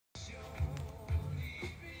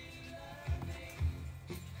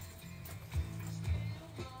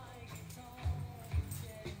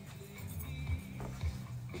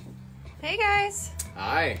Hey guys.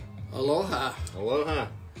 Hi. Aloha. Aloha.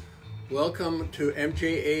 Welcome to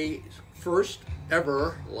MJA's first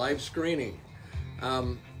ever live screening.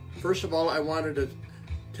 First of all, I wanted to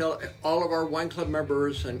tell all of our wine club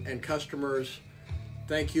members and customers,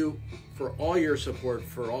 thank you for all your support,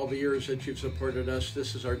 for all the years that you've supported us.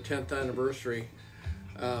 This is our 10th anniversary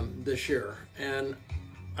this year. And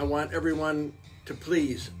I want everyone to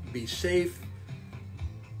please be safe,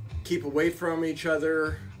 keep away from each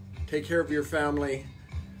other, take care of your family,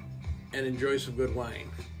 and enjoy some good wine.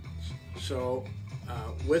 So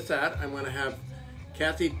with that, I'm going to have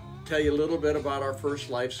Kathy tell you a little bit about our first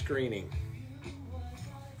live screening.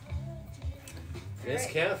 Miss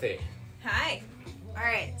Kathy. Hi. All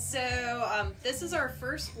right, so this is our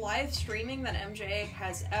first live streaming that MJA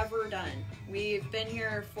has ever done. We've been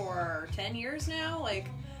here for 10 years now,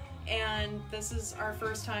 and this is our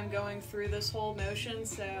first time going through this whole motion,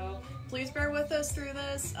 so please bear with us through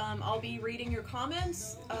this. I'll be reading your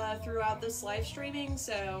comments throughout this live streaming,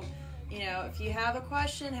 so if you have a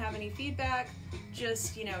question, have any feedback,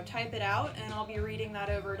 just type it out, and I'll be reading that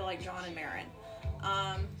over to John and Marin.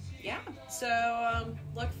 So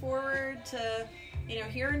look forward to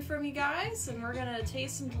hearing from you guys, and we're gonna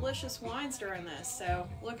taste some delicious wines during this, so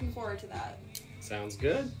looking forward to that. Sounds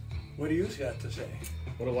good. What do you got to say?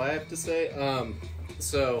 What do I have to say?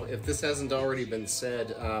 So if this hasn't already been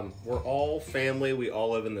said, we're all family. We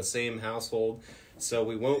all live in the same household, so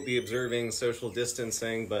we won't be observing social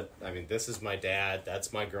distancing, but I mean, this is my dad,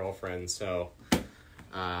 that's my girlfriend, so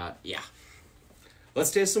yeah.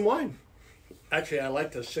 Let's taste some wine. Actually, I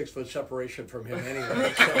like the 6-foot separation from him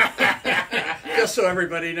anyway, so, just so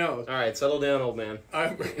everybody knows. All right, settle down, old man.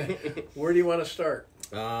 Where do you want to start?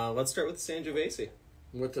 Let's start with the Sangiovese.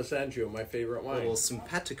 With the Sangiovese, my favorite A wine. little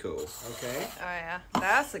simpatico. Okay. Oh yeah,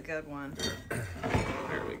 that's a good one.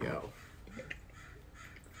 There we go.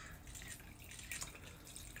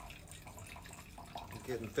 I'm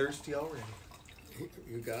getting thirsty already.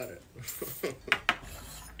 You got it.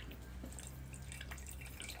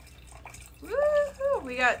 Woohoo!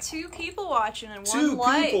 We got 2 people watching and 1 Two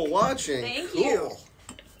like. people watching. Thank Cool. you.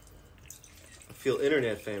 I feel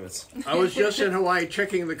internet famous. I was just in Hawaii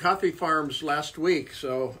checking the coffee farms last week,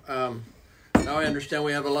 so now I understand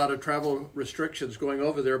we have a lot of travel restrictions going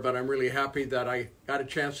over there, but I'm really happy that I got a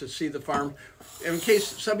chance to see the farm. In case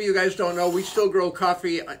some of you guys don't know, we still grow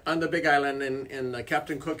coffee on the Big Island in the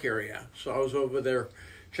Captain Cook area, so I was over there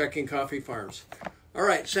checking coffee farms. All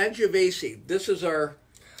right, Sangiovese. This is our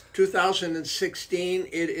 2016.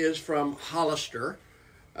 It is from Hollister.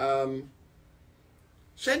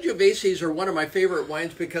 Sangioveses are one of my favorite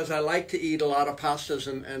wines because I like to eat a lot of pastas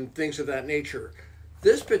and things of that nature.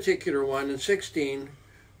 This particular one in 16,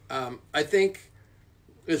 I think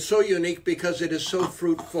is so unique because it is so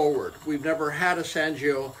fruit forward. We've never had a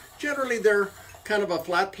Sangio. Generally, they're kind of a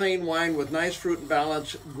flat plain wine with nice fruit and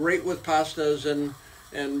balance, great with pastas and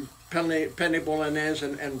penne bolognese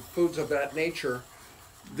and foods of that nature.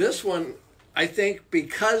 This one, I think,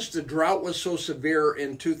 because the drought was so severe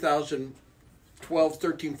in 2012,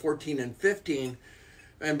 13, 14, and 15,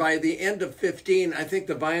 and by the end of 15, I think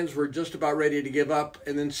the vines were just about ready to give up,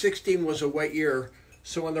 and then 16 was a wet year.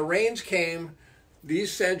 So when the rains came,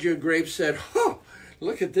 these Sangio grapes said, oh,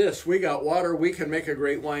 look at this, we got water, we can make a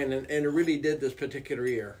great wine, and it really did this particular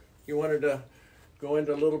year. You wanted to go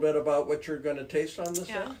into a little bit about what you're going to taste on this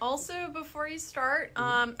one? Also, before you start,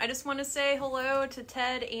 I just want to say hello to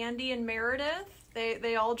Ted, Andy, and Meredith.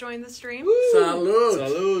 They all joined the stream. Woo! Salud!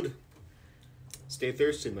 Salud! Stay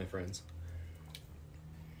thirsty, my friends.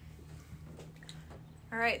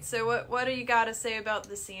 All right, so what do you got to say about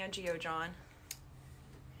the Sangio, John?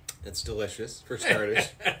 It's delicious, for starters.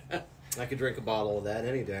 I could drink a bottle of that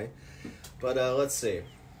any day. But let's see.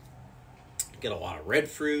 Get a lot of red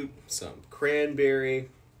fruit, some cranberry.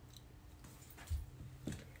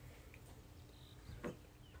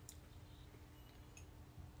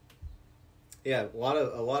 Yeah, a lot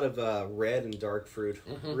of red and dark fruit.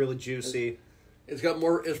 Mm-hmm. Really juicy. It's got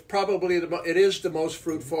more. It's probably it is the most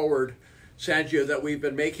fruit forward Sangio that we've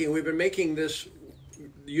been making. We've been making this,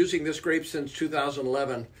 using this grape since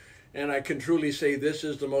 2011, and I can truly say this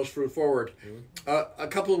is the most fruit forward. Mm-hmm. A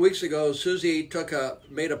couple of weeks ago, Susie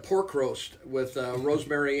made a pork roast with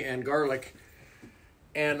rosemary and garlic,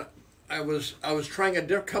 and I was trying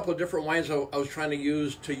a couple of different wines I was trying to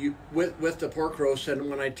use with the pork roast, and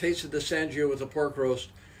when I tasted the Sangio with the pork roast,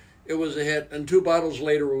 it was a hit. And 2 bottles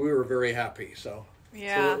later, we were very happy. So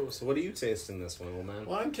Yeah. So what are you tasting this one, old man?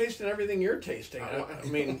 Well, I'm tasting everything you're tasting. I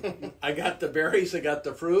mean, I got the berries, I got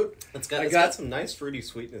the fruit. It's got some nice fruity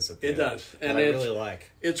sweetness at the end. It does. And I really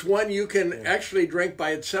like. It's one you can actually drink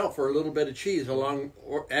by itself or a little bit of cheese along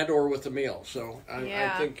or with a meal. So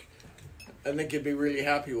I think you'd be really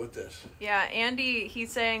happy with this. Yeah, Andy,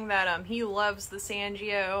 he's saying that he loves the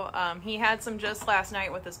Sangio. He had some just last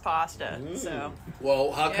night with his pasta. So.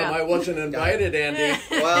 Well, how come I wasn't invited, Andy?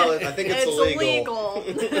 Well, I think it's illegal.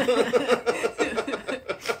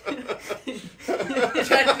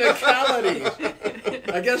 Technicalities.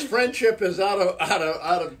 I guess friendship is out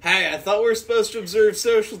of. Hey, I thought we were supposed to observe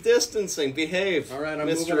social distancing. Behave. All right, I'm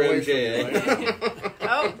Mr. moving away MJA. from you, right?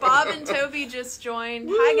 Oh, Bob and Toby just joined.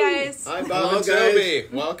 Hi, guys. Hi, Bob Hello, and Toby.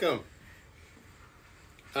 Welcome.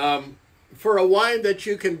 For a wine that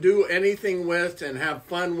you can do anything with and have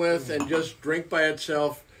fun with and just drink by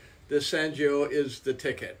itself, this Sangio is the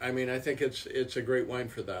ticket. I mean, I think it's a great wine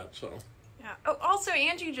for that. So. Yeah. Oh, also,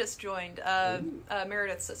 Angie just joined.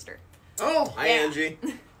 Meredith's sister. Oh, Hi, Angie.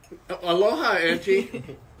 Aloha, Angie.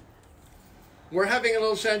 We're having a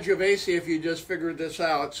little Sangiovese if you just figured this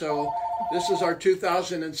out. So this is our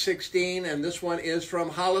 2016, and this one is from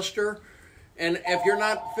Hollister. And if you're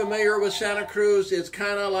not familiar with Santa Cruz, it's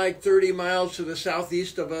kind of like 30 miles to the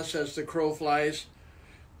southeast of us as the crow flies.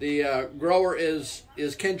 The grower is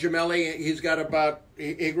Ken Gemelli. He's got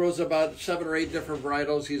he grows about 7 or 8 different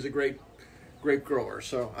varietals. He's a great grower.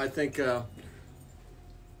 So I think...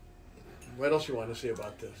 what else you want to say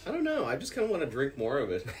about this? I don't know. I just kind of want to drink more of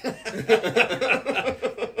it.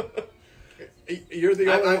 You're the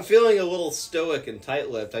only. I'm feeling a little stoic and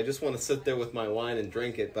tight-lipped. I just want to sit there with my wine and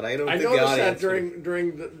drink it, but I don't. I think noticed the audience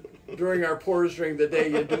that during our pours during the day,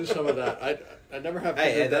 you do some of that. I never have.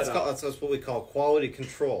 Hey, that's what we call quality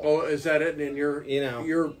control. Oh, is that it? And you're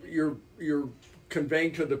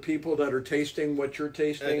conveying to the people that are tasting what you're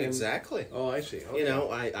tasting. Exactly. Oh, I see. Okay. You know,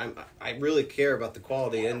 I really care about the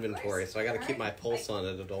quality inventory, so I got to keep my pulse on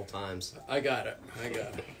it at all times. I got it.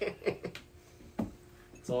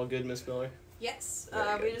 It's all good, Miss Miller. Yes.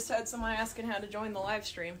 We just had someone asking how to join the live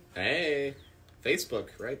stream. Hey, Facebook,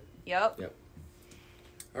 right? Yep.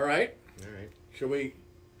 All right. All right. Shall we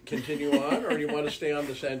continue on, or do you want to stay on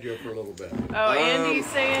the Sangio for a little bit? Oh, Andy's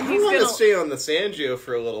saying he's I want gonna to stay on the Sangio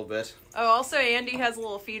for a little bit. Oh, also Andy has a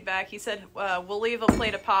little feedback. He said, "We'll leave a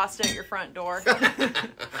plate of pasta at your front door."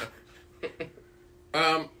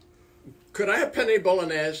 Could I have penne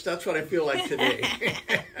bolognese? That's what I feel like today.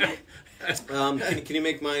 Can you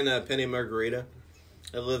make mine a penne margarita?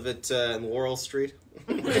 I live at in Laurel Street.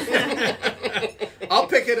 I'll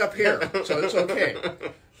pick it up here, so it's okay.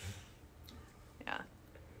 Yeah.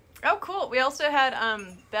 Oh, cool. We also had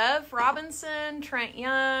Bev Robinson, Trent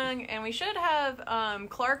Young, and we should have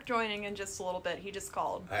Clark joining in just a little bit. He just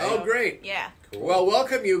called. Oh, great. Yeah. Cool. Well,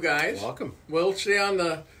 welcome, you guys. Welcome. We'll stay on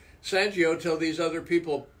the Sangio till these other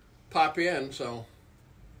people pop in, so.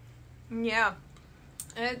 Yeah.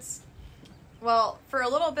 It's... Well, for a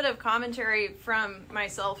little bit of commentary from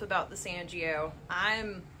myself about the Sangio,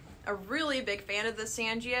 I'm a really big fan of the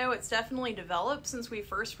Sangio. It's definitely developed since we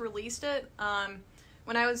first released it.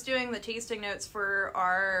 When I was doing the tasting notes for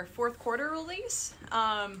our 4th quarter release,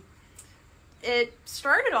 it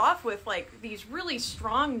started off with like these really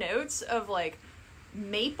strong notes of like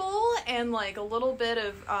maple and like a little bit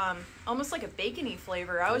of almost like a bacony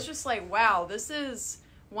flavor. I was just like, wow, this is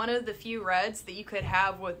one of the few reds that you could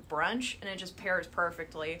have with brunch, and it just pairs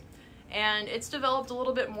perfectly. And it's developed a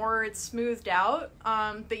little bit more, it's smoothed out,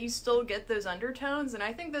 but you still get those undertones, and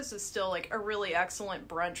I think this is still like a really excellent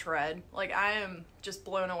brunch red. Like, I am just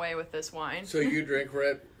blown away with this wine. So you drink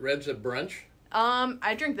reds at brunch?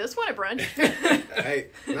 I drink this one at brunch.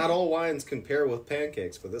 Hey, not all wines can pair with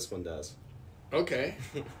pancakes, but this one does. Okay.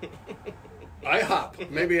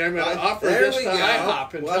 IHOP. Maybe I'm going to offer There this we to go.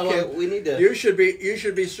 IHOP and Well, tell okay, them we need to- you should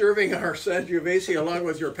be serving our Sangiovese along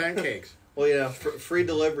with your pancakes. Well, yeah, free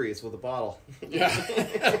deliveries with a bottle. Yeah.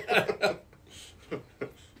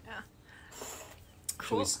 Yeah.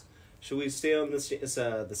 Cool. Should we stay on the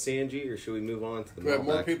Sanji, or should we move on to the We have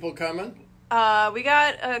more Malbec? people coming. We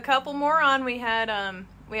got a couple more on. We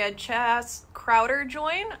had Chas Crowder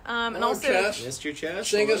join, and Hello, also Chas. Mr. Chess?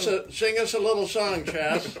 Sing us a little song,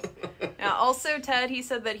 Chas. also Ted. He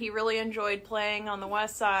said that he really enjoyed playing on the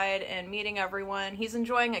West Side and meeting everyone. He's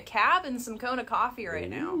enjoying a cab and some Kona coffee right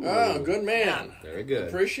now. Oh, good man. Very good.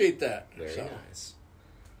 Appreciate that. Very So, nice.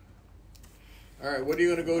 all right, what are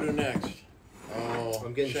you going to go to next? Oh,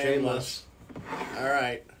 I'm getting shameless. All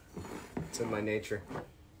right. It's in my nature.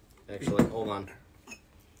 Actually, hold on.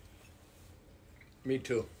 Me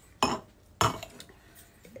too.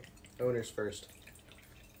 Owners first.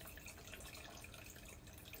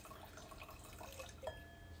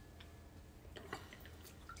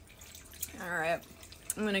 All right,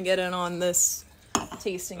 I'm gonna get in on this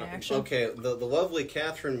tasting action. Okay, the lovely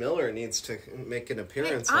Catherine Miller needs to make an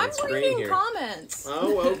appearance I'm on screen reading here. comments.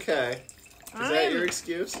 Oh, okay. Is that your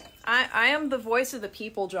excuse? I am the voice of the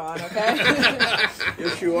people, John, okay?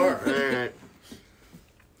 Yes, you are. All right.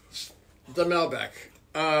 The Malbec.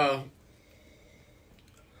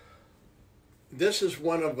 This is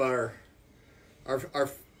one of our,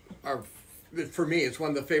 for me, it's one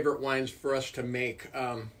of the favorite wines for us to make.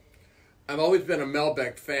 I've always been a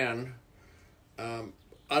Malbec fan.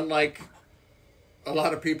 Unlike a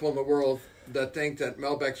lot of people in the world that think that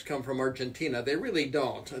Malbecs come from Argentina, they really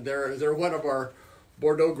don't. They're one of our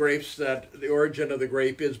Bordeaux grapes that the origin of the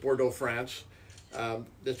grape is Bordeaux, France.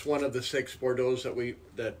 It's one of the 6 Bordeaux's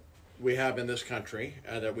that we have in this country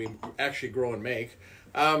that we actually grow and make.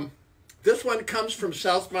 This one comes from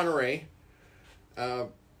South Monterey.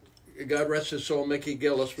 God rest his soul, Mickey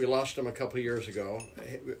Gillis. We lost him a couple of years ago.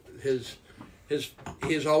 He's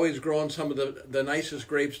always grown some of the nicest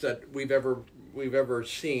grapes that we've ever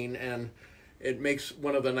seen, and it makes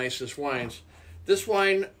one of the nicest wines. This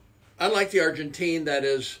wine, unlike the Argentine, that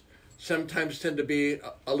is sometimes tend to be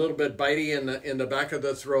a little bit bitey in the back of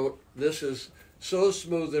the throat. This is so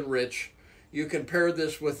smooth and rich. You can pair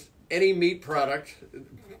this with any meat product,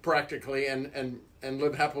 practically, and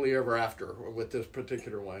live happily ever after with this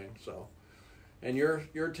particular wine. So, and your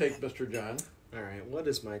take, Mr. John. All right. What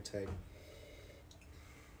is my take?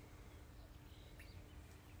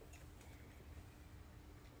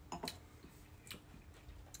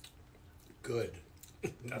 Good.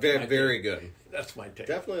 Very good. That's my take.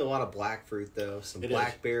 Definitely a lot of black fruit, though. Some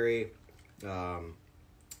blackberry,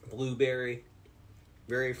 blueberry.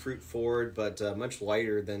 Very fruit forward, but much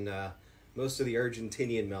lighter than most of the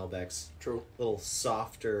Argentinian Malbecs. True. A little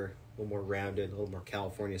softer, a little more rounded, a little more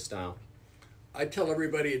California style. I tell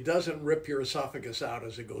everybody it doesn't rip your esophagus out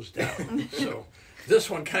as it goes down. So this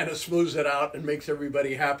one kind of smooths it out and makes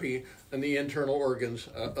everybody happy in the internal organs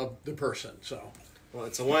of the person. So, well,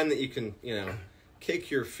 it's a wine that you can,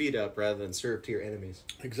 kick your feet up rather than serve to your enemies.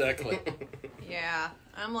 Exactly. Yeah,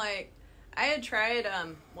 I had tried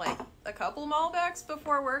a couple Malbecs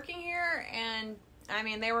before working here, and I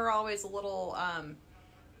mean they were always a little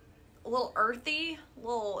earthy, a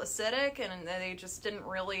little acidic, and they just didn't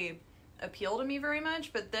really appeal to me very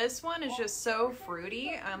much. But this one is just so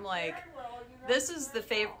fruity. I'm like, this is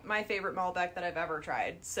my favorite Malbec that I've ever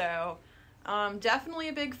tried. So definitely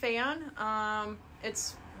a big fan.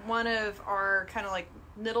 It's one of our kind of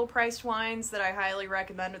middle priced wines that I highly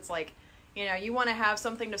recommend. It's you want to have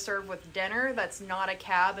something to serve with dinner that's not a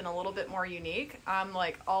cab and a little bit more unique. I'm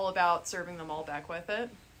all about serving the Malbec with it.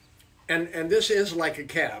 And this is like a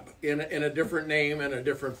cab in a different name and a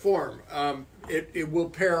different form. It will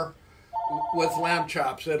pair with lamb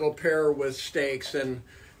chops. It'll pair with steaks, and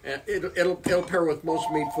it'll pair with most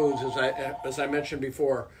meat foods, as I mentioned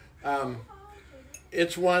before.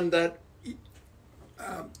 It's one that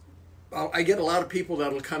I get a lot of people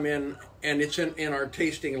that'll come in, and it's in our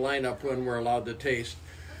tasting lineup when we're allowed to taste.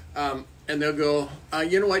 And they'll go,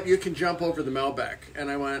 you know what, you can jump over the Malbec. And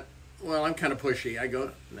I went, well, I'm kind of pushy. I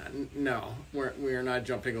go, no, we're not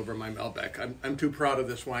jumping over my Malbec. I'm too proud of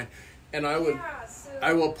this wine. And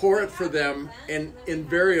I will pour it for them, and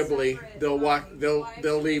invariably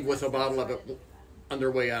they'll leave with a bottle of it on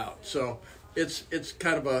their way out. So it's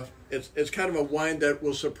kind of a wine that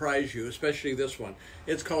will surprise you, especially this one.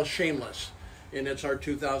 It's called Shameless, and it's our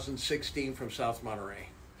 2016 from South Monterey.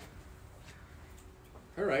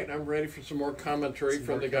 All right, I'm ready for some more commentary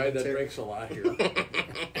from the guy that drinks a lot here.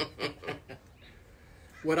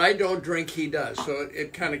 What I don't drink, he does, so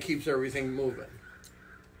it kind of keeps everything moving.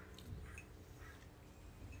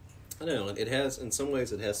 I don't know. In some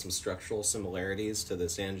ways, it has some structural similarities to the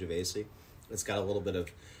Sangiovese. It's got a little bit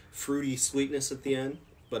of fruity sweetness at the end,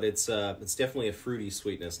 but it's definitely a fruity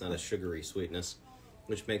sweetness, not a sugary sweetness,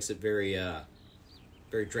 which makes it very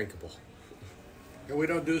very drinkable. And we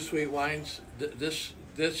don't do sweet wines. It's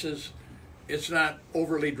not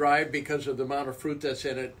overly dry because of the amount of fruit that's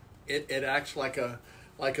in it. It acts like a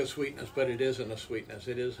sweetness, but it isn't a sweetness.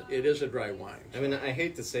 It is a dry wine. I mean, I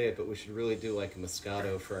hate to say it, but we should really do a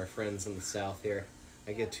Moscato for our friends in the South here.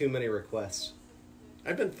 I get too many requests.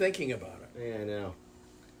 I've been thinking about it. Yeah, I know.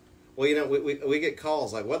 Well, we get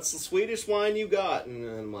calls like, "What's the sweetest wine you got?" And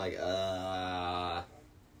I'm like,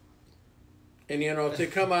 And if they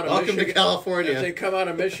come out of Welcome Michigan, to California. If they come out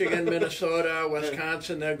of Michigan, Minnesota,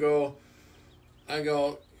 Wisconsin, I go,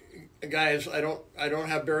 guys, I don't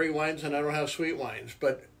have berry wines and I don't have sweet wines,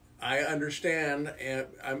 but I understand, and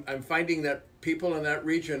I'm finding that people in that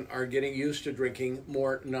region are getting used to drinking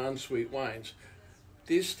more non-sweet wines.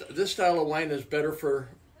 This style of wine is better for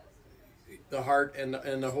the heart and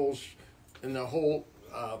the whole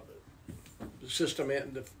system,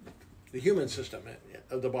 and the human system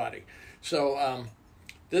of the body. So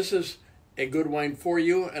this is a good wine for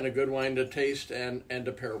you, and a good wine to taste and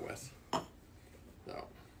to pair with. So.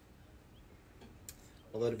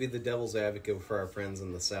 Although to be the devil's advocate for our friends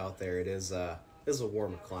in the south, there it is a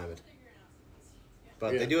warmer climate.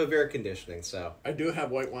 But they do have air conditioning, so I do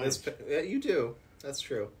have white wines. Yeah, you do. That's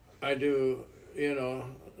true. I do,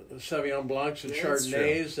 Sauvignon Blancs and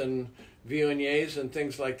Chardonnays and Viogniers and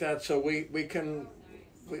things like that. So we can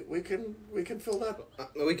fill that.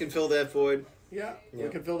 We can fill that void. Yeah, we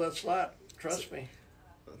can fill that slot. Trust me.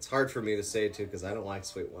 It's hard for me to say too because I don't like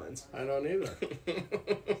sweet wines. I don't either.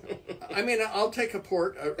 I mean, I'll take a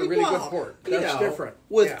port, a really good port. That's different.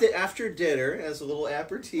 After dinner as a little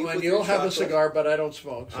aperitif. Well, and you'll have a cigar, but I don't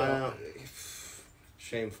smoke. So.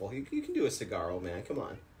 Shameful. You can do a cigar, old man. Come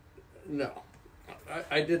on. No.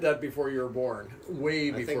 I did that before you were born. Way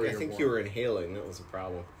before you were born. I think you were inhaling. That was a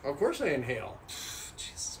problem. Of course I inhale.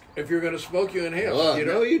 Jesus. If you're going to smoke, you inhale.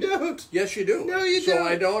 No, you don't. Yes, you do. No, you don't. So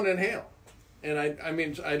I don't inhale. And I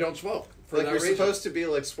mean, I don't smoke. For like that you're reason. Supposed to be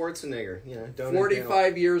like Schwarzenegger. Don't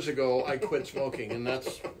 45 years ago, I quit smoking, and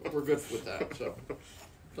we're good with that. So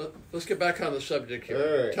let's get back on the subject here.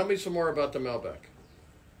 All right. Tell me some more about the Malbec.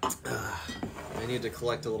 I need to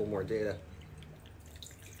collect a little more data.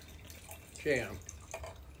 Jam.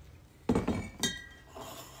 I'm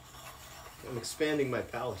expanding my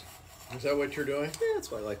palate. Is that what you're doing? Yeah,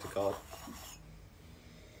 that's what I like to call it.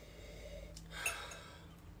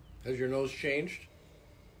 Has your nose changed?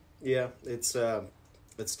 Yeah, it's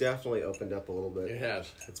definitely opened up a little bit. It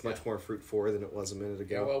has. It's much more fruit forward than it was a minute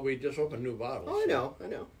ago. Yeah, well, we just opened new bottles. Oh, I know.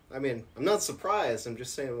 I mean, I'm not surprised. I'm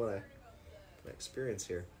just saying what I experience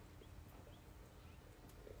here.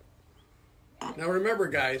 Now remember,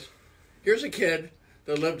 guys, here's a kid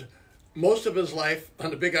that lived most of his life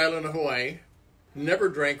on the big island of Hawaii, never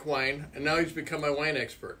drank wine, and now he's become a wine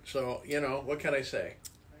expert. So, what can I say?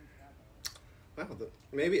 Wow,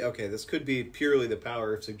 this could be purely the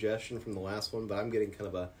power of suggestion from the last one, but I'm getting kind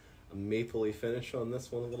of a mapley finish on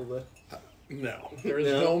this one a little bit. No, there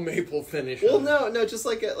is no maple finish. Well, no, just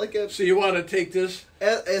like a. So you want to take this?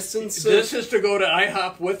 Essence. This is to go to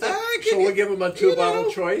IHOP with it. So we'll give them a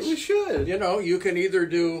 2-bottle choice. We should. You can either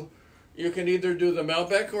do the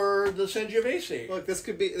Malbec or the Sangiovese. Look, this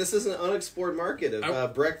is an unexplored market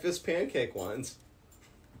of breakfast pancake wines.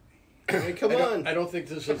 I mean, come on. I don't think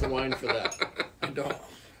this is the wine for that. I don't.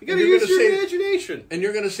 You gotta use your imagination. And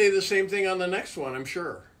you're going to say the same thing on the next one, I'm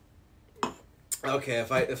sure. Okay,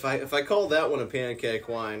 if I call that one a pancake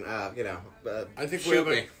wine, I think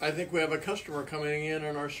we have a customer coming in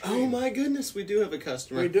on our stream. Oh my goodness, we do have a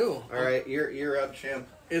customer. We do. All right, you're up, champ.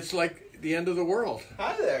 It's like the end of the world.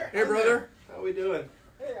 Hi there. Hey, brother. How we doing?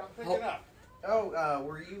 Hey, I'm picking up. Oh,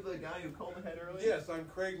 were you the guy who called ahead earlier? Yes, I'm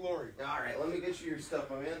Craig Laurie. All right, let me get you your stuff,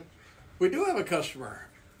 my man. We do have a customer.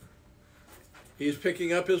 He's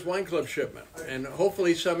picking up his wine club shipment, and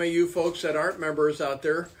hopefully some of you folks that aren't members out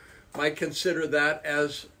there might consider that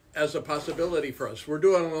as a possibility for us. We're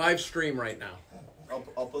doing a live stream right now.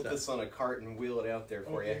 I'll put this on a cart and wheel it out there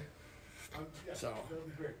for you. Yeah, So that'll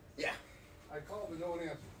be great. Yeah. I called, but no one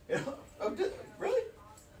answered. Yeah. Oh, really?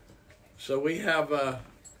 So we have.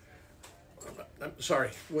 I'm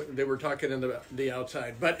sorry, they were talking in the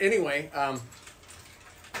outside, but anyway.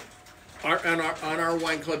 On our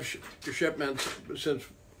wine club shipments, since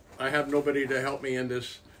I have nobody to help me in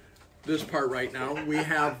this part right now, we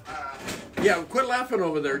have. Yeah, quit laughing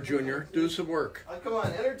over there, Junior. Do some work. Come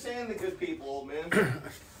on, entertain the good people, old man.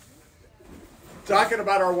 Talking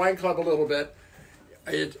about our wine club a little bit.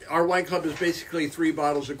 Our wine club is basically 3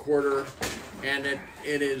 bottles a quarter, and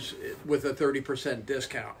it is with a 30%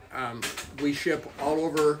 discount. We ship all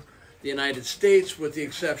over the United States, with the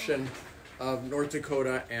exception of North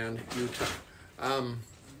Dakota and Utah.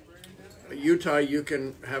 Utah, you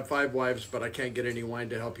can have 5 wives, but I can't get any wine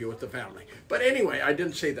to help you with the family. But anyway, I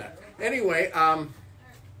didn't say that. Anyway,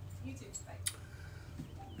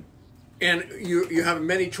 and you have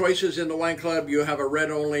many choices in the wine club. You have a red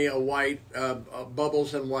only, a white,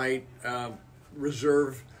 bubbles and white,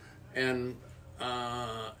 reserve, and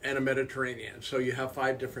a Mediterranean. So you have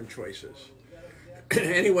 5 different choices.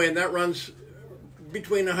 Anyway, and that runs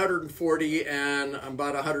between $140 and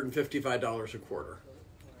about $155 a quarter.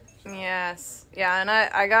 Yes. Yeah, and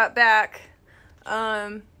I got back.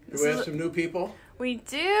 Do we have some new people? We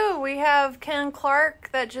do. We have Ken Clark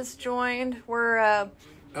that just joined. We're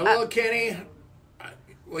Hello, Kenny.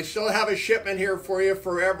 We still have a shipment here for you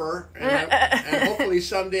forever, and hopefully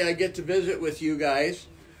someday I get to visit with you guys.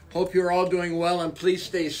 Hope you're all doing well, and please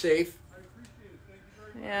stay safe.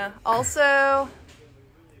 Yeah. Also,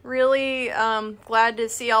 really glad to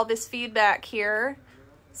see all this feedback here.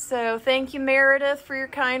 So thank you, Meredith, for your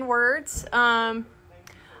kind words.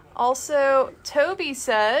 Also, Toby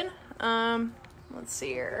said, let's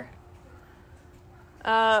see here.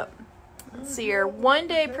 One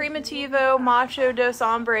day, Primitivo, Macho, Dos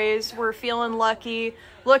Hombres were feeling lucky,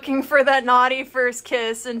 looking for that naughty first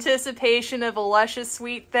kiss, anticipation of a luscious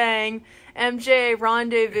sweet thing, MJA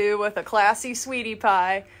rendezvous with a classy sweetie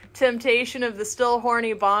pie, temptation of the still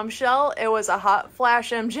horny bombshell. It was a hot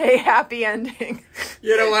flash MJ happy ending.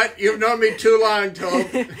 You know what? You've known me too long,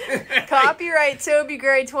 Toby. Copyright Toby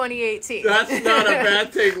Gray 2018. That's not a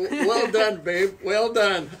bad thing. Well done, babe. Well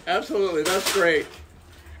done. Absolutely. That's great.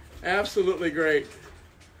 Absolutely great.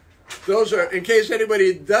 Those are, in case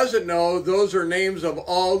anybody doesn't know, those are names of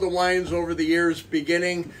all the wines over the years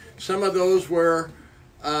beginning. Some of those were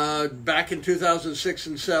back in 2006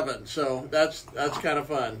 and 7. So that's kind of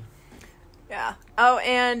fun. Yeah. Oh,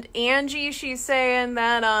 and Angie, she's saying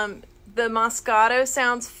that the Moscato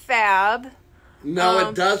sounds fab. No,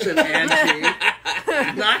 it doesn't, Angie.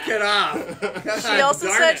 Knock it off. She also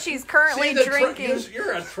said she's currently drinking.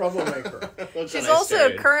 You're a troublemaker. She's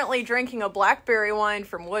also currently drinking a blackberry wine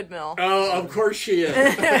from Woodmill. Oh, of course she is.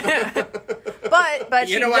 But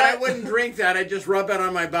you know what? I wouldn't drink that. I'd just rub it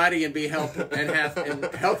on my body and be healthy and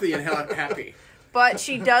happy. But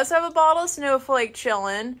she does have a bottle of Snowflake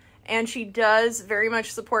chillin', and she does very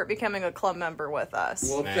much support becoming a club member with us.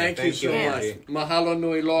 Well, thank you so much. Mahalo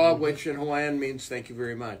nui loa, which in Hawaiian means thank you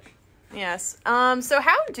very much. Yes. So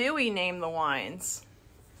how do we name the wines?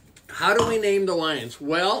 How do we name the wines?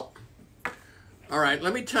 Well, all right,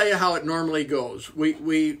 let me tell you how it normally goes.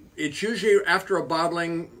 It's usually after a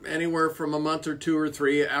bottling, anywhere from a month or 2 or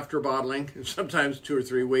 3 after bottling, and sometimes 2 or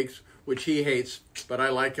 3 weeks, which he hates, but I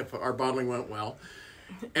like if our bottling went well.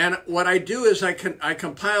 And what I do is I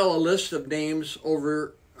compile a list of names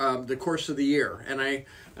over the course of the year, and I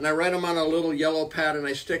write them on a little yellow pad, and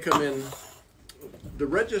I stick them in the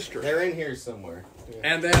register. They're in here somewhere. Yeah.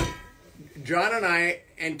 And then John and I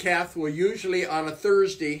and Kath will usually on a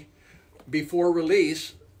Thursday before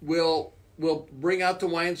release we'll bring out the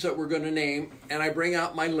wines that we're going to name, and I bring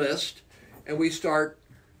out my list, and we start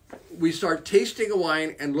tasting a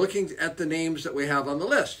wine and looking at the names that we have on the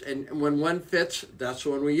list. And when one fits, that's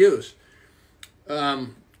the one we use.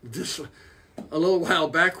 Just a little while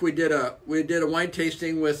back, we did a wine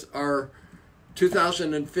tasting with our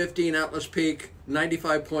 2015 Atlas Peak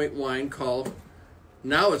 95-point wine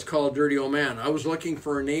now it's called Dirty Old Man. I was looking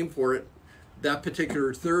for a name for it that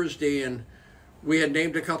particular Thursday, and we had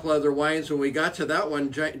named a couple other wines. When we got to that one,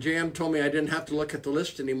 JM told me I didn't have to look at the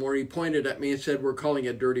list anymore. He pointed at me and said, "We're calling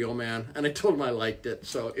it Dirty Old Man." And I told him I liked it,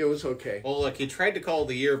 so it was okay. Well, look, he tried to call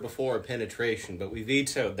the year before Penetration, but we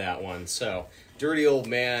vetoed that one. So, Dirty Old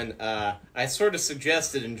Man, I sort of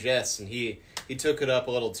suggested in jest, and he took it up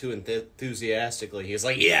a little too enthusiastically. He was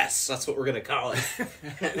like, "Yes, that's what we're going to call it."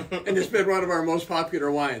 And it's been one of our most popular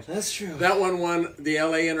wines. That's true. That one won the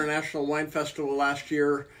LA International Wine Festival last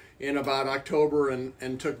year in about October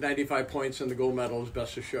and took 95 points in the gold medal as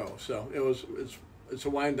best of show. So it's a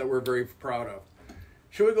wine that we're very proud of.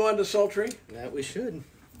 Should we go on to sultry? That we should.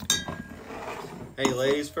 Hey,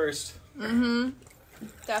 ladies first. Mm-hmm.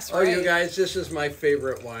 That's right. right. Oh, you guys, this is my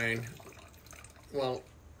favorite wine. Well,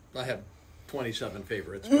 I have 27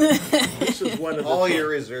 favorites, but this is one of the All your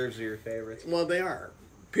reserves are your favorites. Well, they are.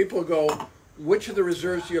 People go, which of the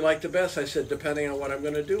reserves do you like the best? I said, depending on what I'm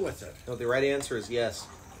going to do with it. No, the right answer is yes.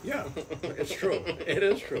 Yeah, it's true. It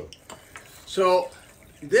is true. So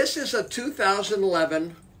this is a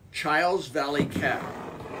 2011 Childs Valley Cab.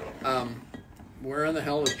 Where in the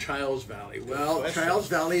hell is Childs Valley? Well, Childs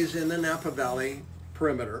Valley is in the Napa Valley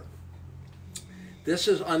perimeter. This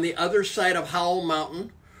is on the other side of Howell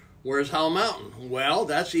Mountain. Where's Howell Mountain? Well,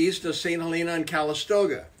 that's east of St. Helena and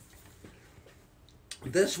Calistoga.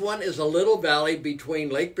 This one is a little valley between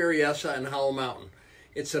Lake Berryessa and Howell Mountain.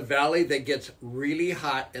 It's a valley that gets really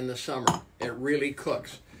hot in the summer. It really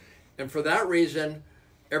cooks. And for that reason,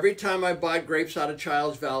 every time I bought grapes out of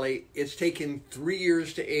Childs Valley, it's taken 3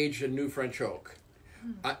 years to age a new French oak.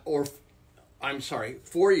 4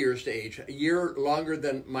 years to age, a year longer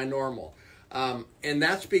than my normal. And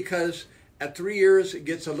that's because at 3 years, it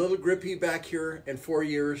gets a little grippy back here, and 4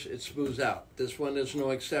 years, it smooths out. This one is no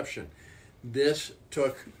exception. This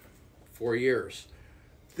took 4 years.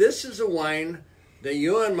 This is a wine that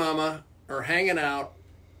you and Mama are hanging out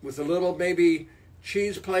with a little maybe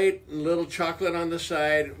cheese plate and a little chocolate on the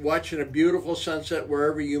side, watching a beautiful sunset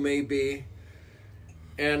wherever you may be.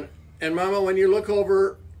 And Mama, when you look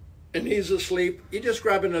over and he's asleep, you just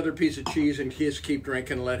grab another piece of cheese and just keep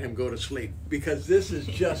drinking and let him go to sleep. Because this is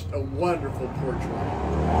just a wonderful porch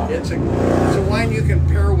wine. It's a wine you can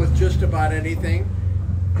pair with just about anything.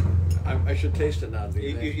 I should taste it now.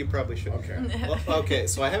 You probably should. Okay. Well, okay,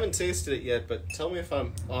 so I haven't tasted it yet, but tell me if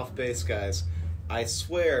I'm off base, guys. I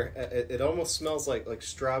swear, it almost smells like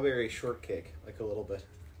strawberry shortcake, like a little bit.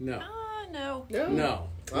 No. No. No.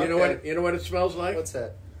 Okay. You know what it smells like? What's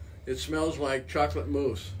that? It smells like chocolate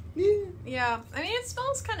mousse. Yeah. I mean, it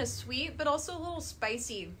smells kind of sweet, but also a little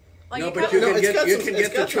spicy. Like No, it but kinda- you can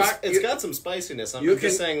get the It's chocolate. got some spiciness. I'm You just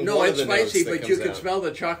can saying. no, one it's of the notes spicy, that but you comes can out. smell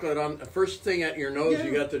the chocolate on the first thing at your nose. Yeah.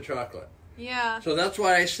 You got the chocolate. Yeah. So that's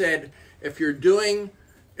why I said if you're doing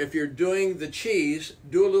the cheese,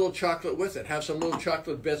 do a little chocolate with it. Have some little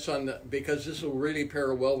chocolate bits on because this will really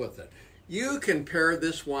pair well with it. You can pair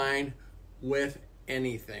this wine with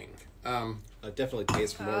anything. It definitely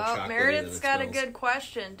tastes more chocolatey Meredith's than got it a smells. good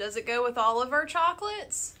question. Does it go with all of our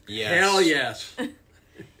chocolates? Yes. Hell yes.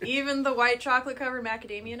 Even the white chocolate covered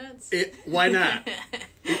macadamia nuts? Why not?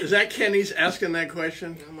 Is that Kenny's asking that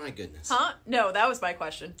question? Oh my goodness. Huh? No, that was my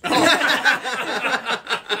question.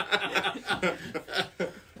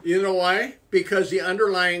 You know why? Because the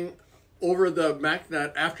underlying over the mac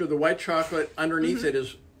nut after the white chocolate underneath it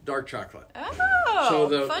is dark chocolate. Oh, So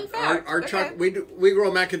the fun fact. our Okay. we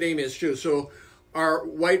grow macadamias too. So our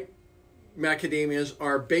white macadamias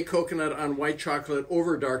are baked coconut on white chocolate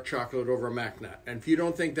over dark chocolate over mac nut. And if you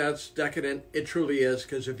don't think that's decadent, it truly is.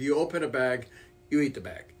 Because if you open a bag, you eat the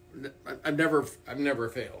bag. I've never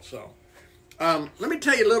failed. So let me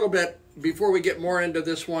tell you a little bit before we get more into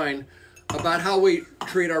this wine about how we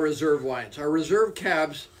treat our reserve wines. Our reserve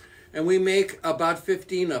cabs, and we make about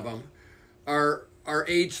 15 of them, are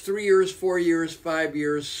aged 3 years, 4 years, 5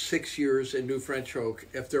 years, 6 years in New French oak.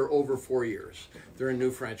 If they're over 4 years, they're in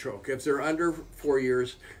New French oak. If they're under 4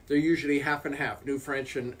 years, they're usually half and half, New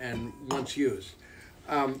French and once used.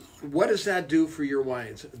 What does that do for your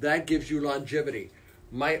wines? That gives you longevity.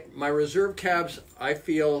 My reserve cabs, I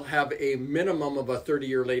feel, have a minimum of a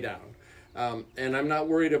 30-year laydown. And I'm not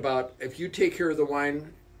worried about, if you take care of the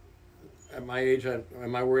wine, at my age,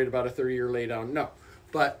 am I worried about a 30-year laydown? No.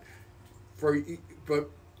 But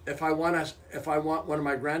if I want one of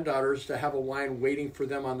my granddaughters to have a wine waiting for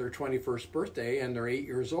them on their 21st birthday and they're 8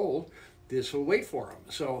 years old, this will wait for them.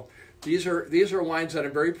 So these are wines that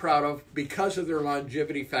I'm very proud of because of their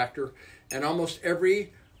longevity factor. And almost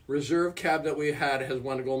every reserve cab that we had has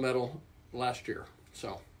won a gold medal last year.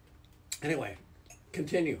 So anyway,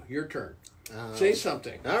 continue. Your turn. Say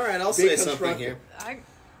something. All right, I'll Be say something constructive. here.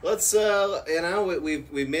 Let's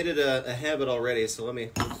we've made it a habit already, so let me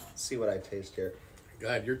see what I taste here.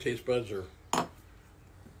 God, your taste buds are.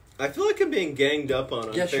 I feel like I'm being ganged up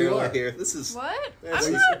on Yes, you unfairly are. here. This is What? This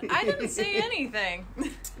I'm is- not. I didn't say anything.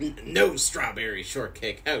 no strawberry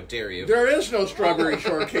shortcake. How dare you? There is no strawberry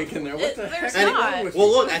shortcake in there. What the There's heck? is not. wrong with Well,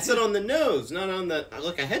 you? look, I said on the nose, not on the.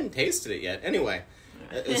 Look, I hadn't tasted it yet. Anyway,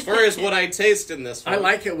 as far as what I taste in this one, I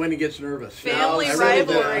like it when he gets nervous. Family I really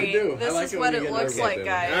do. rivalry. I do. I This like is it what when it you get looks nervous. like,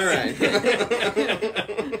 guys. All right.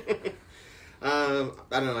 I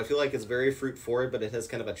don't know. I feel like it's very fruit forward, but it has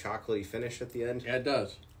kind of a chocolatey finish at the end. Yeah, it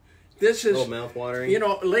does. This A is, little mouth watering. you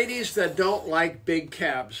know, ladies that don't like big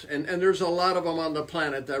cabs, and there's a lot of them on the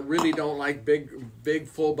planet that really don't like big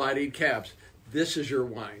full-bodied cabs. This is your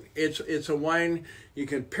wine. It's a wine you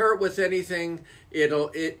can pair it with anything.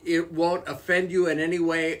 It won't offend you in any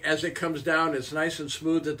way. As it comes down, it's nice and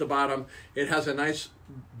smooth at the bottom. It has a nice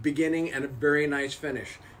beginning and a very nice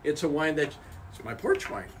finish. It's a wine that. It's my porch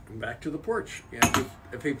wine. I'm back to the porch. Yeah,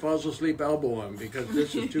 if he falls asleep, elbow him because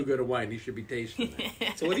this is too good a wine. He should be tasting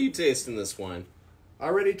it. So what do you taste in this wine? I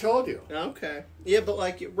already told you. Okay. Yeah, but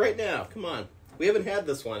like right now, come on. We haven't had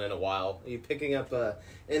this one in a while. Are you picking up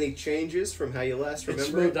any changes from how you last remember?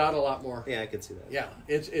 It's smoothed out a lot more. Yeah, I could see that. Yeah,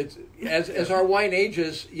 it's as our wine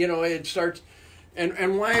ages, you know, it starts,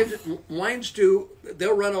 and wines do,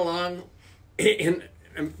 they'll run along. And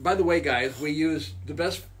by the way, guys, we use the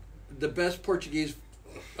best Portuguese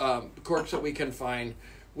corks that we can find.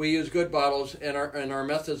 We use good bottles, and our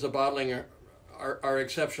methods of bottling are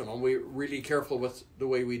exceptional. We're really careful with the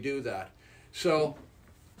way we do that. So,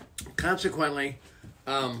 consequently,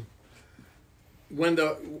 I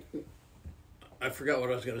forgot what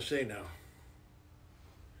I was going to say now.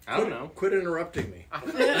 I don't know. Quit interrupting me. I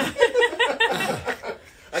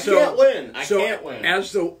can't win. I can't win.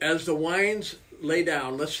 As the wines lay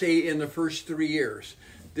down, let's say in the first 3 years,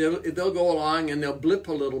 they'll go along and they'll blip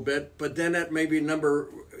a little bit, but then at maybe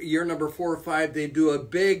year number 4 or 5, they do a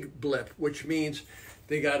big blip, which means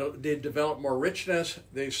they develop more richness,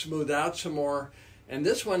 they smooth out some more, and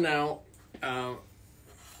this one now,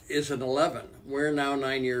 is an 11. We're now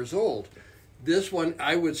 9 years old. This one,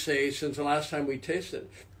 I would say, since the last time we tasted,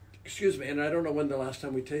 excuse me, and I don't know when the last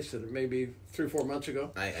time we tasted it, maybe 3 or 4 months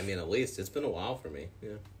ago. I mean, at least it's been a while for me. Yeah.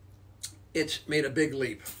 It's made a big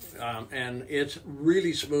leap, and it's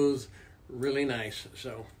really smooth, really nice.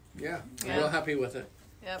 So, yeah, I'm real happy with it.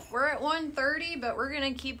 Yep, we're at 1:30, but we're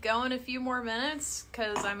going to keep going a few more minutes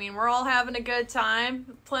because, I mean, we're all having a good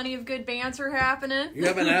time. Plenty of good banter happening. You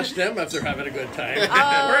haven't asked them if they're having a good time. We're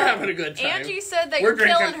having a good time. Angie said that We're you're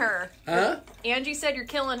drinking. killing her. Huh? Angie said you're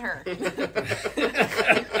killing her.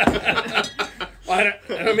 Well, I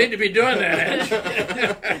don't mean to be doing that,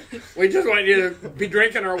 Angie. We just want you to be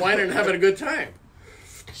drinking our wine and having a good time.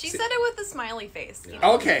 She said it with a smiley face. You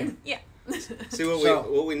know? Okay. Yeah. See,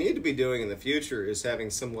 what we need to be doing in the future is having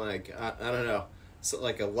some, like, I don't know, so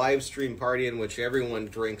like a live stream party in which everyone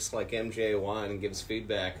drinks like MJA wine and gives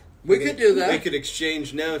feedback. We could do that. We could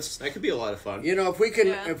exchange notes. That could be a lot of fun. You know, if we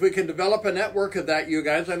can develop a network of that, you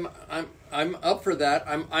guys, I'm up for that.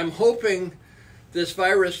 I'm hoping this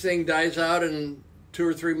virus thing dies out in 2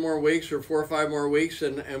 or 3 more weeks or 4 or 5 more weeks,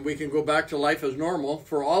 and we can go back to life as normal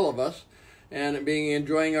for all of us, and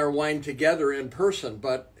enjoying our wine together in person.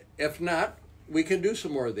 But if not, we can do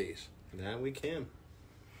some more of these. Yeah, we can.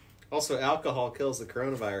 Also, alcohol kills the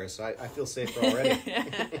coronavirus, so I feel safer already.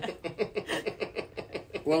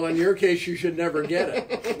 Well, in your case, you should never get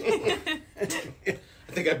it. I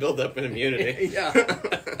think I built up an immunity. Yeah.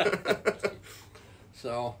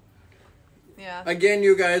 So, Yeah. again,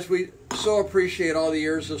 you guys, we so appreciate all the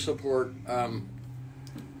years of support. You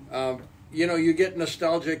know, you get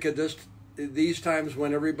nostalgic at these times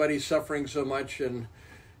when everybody's suffering so much and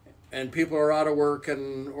people are out of work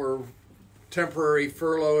or temporary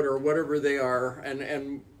furloughed or whatever they are,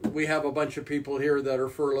 and we have a bunch of people here that are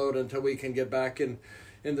furloughed until we can get back in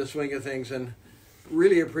the swing of things, and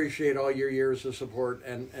really appreciate all your years of support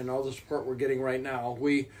and all the support we're getting right now.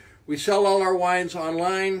 We sell all our wines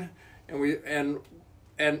online, and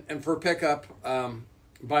for pickup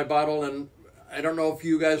by bottle, and I don't know if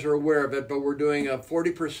you guys are aware of it, but we're doing a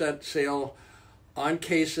 40% sale on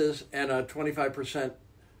cases and a 25%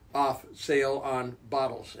 off sale on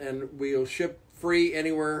bottles, and we'll ship free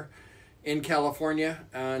anywhere in California.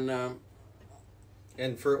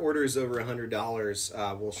 And for orders over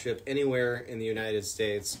 $100, we'll ship anywhere in the United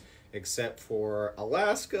States except for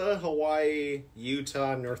Alaska, Hawaii,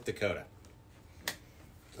 Utah, North Dakota.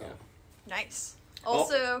 So. Nice.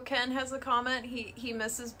 Also, Ken has a comment. He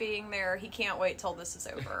misses being there. He can't wait till this is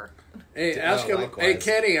over. Hey, ask him. Likewise. Hey,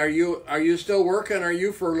 Kenny, are you still working? Are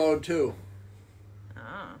you furloughed too?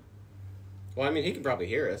 Ah. Well, I mean, he can probably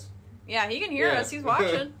hear us. Yeah, he can hear us. He's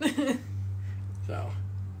watching. So.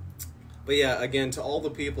 But yeah, again, to all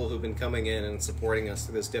the people who've been coming in and supporting us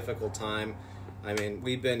through this difficult time, I mean,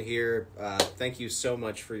 we've been here. Thank you so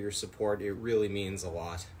much for your support. It really means a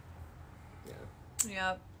lot. Yeah.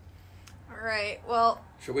 Yep. All right. Well,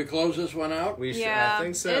 Should we close this one out? We should. Yeah, I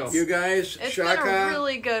think so. it's- You guys, it's Shaka, been a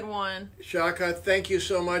really good one. Shaka, thank you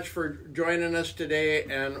so much for joining us today,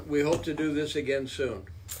 and we hope to do this again soon.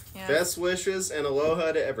 Yeah. Best wishes and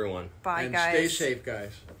aloha to everyone. Bye, And guys. stay safe,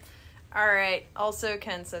 guys. All right. Also,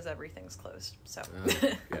 Ken says everything's closed. So,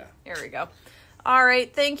 Yeah. here we go. All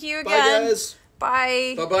right. Thank you Bye, again. guys.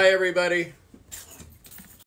 Bye. Bye-bye, everybody.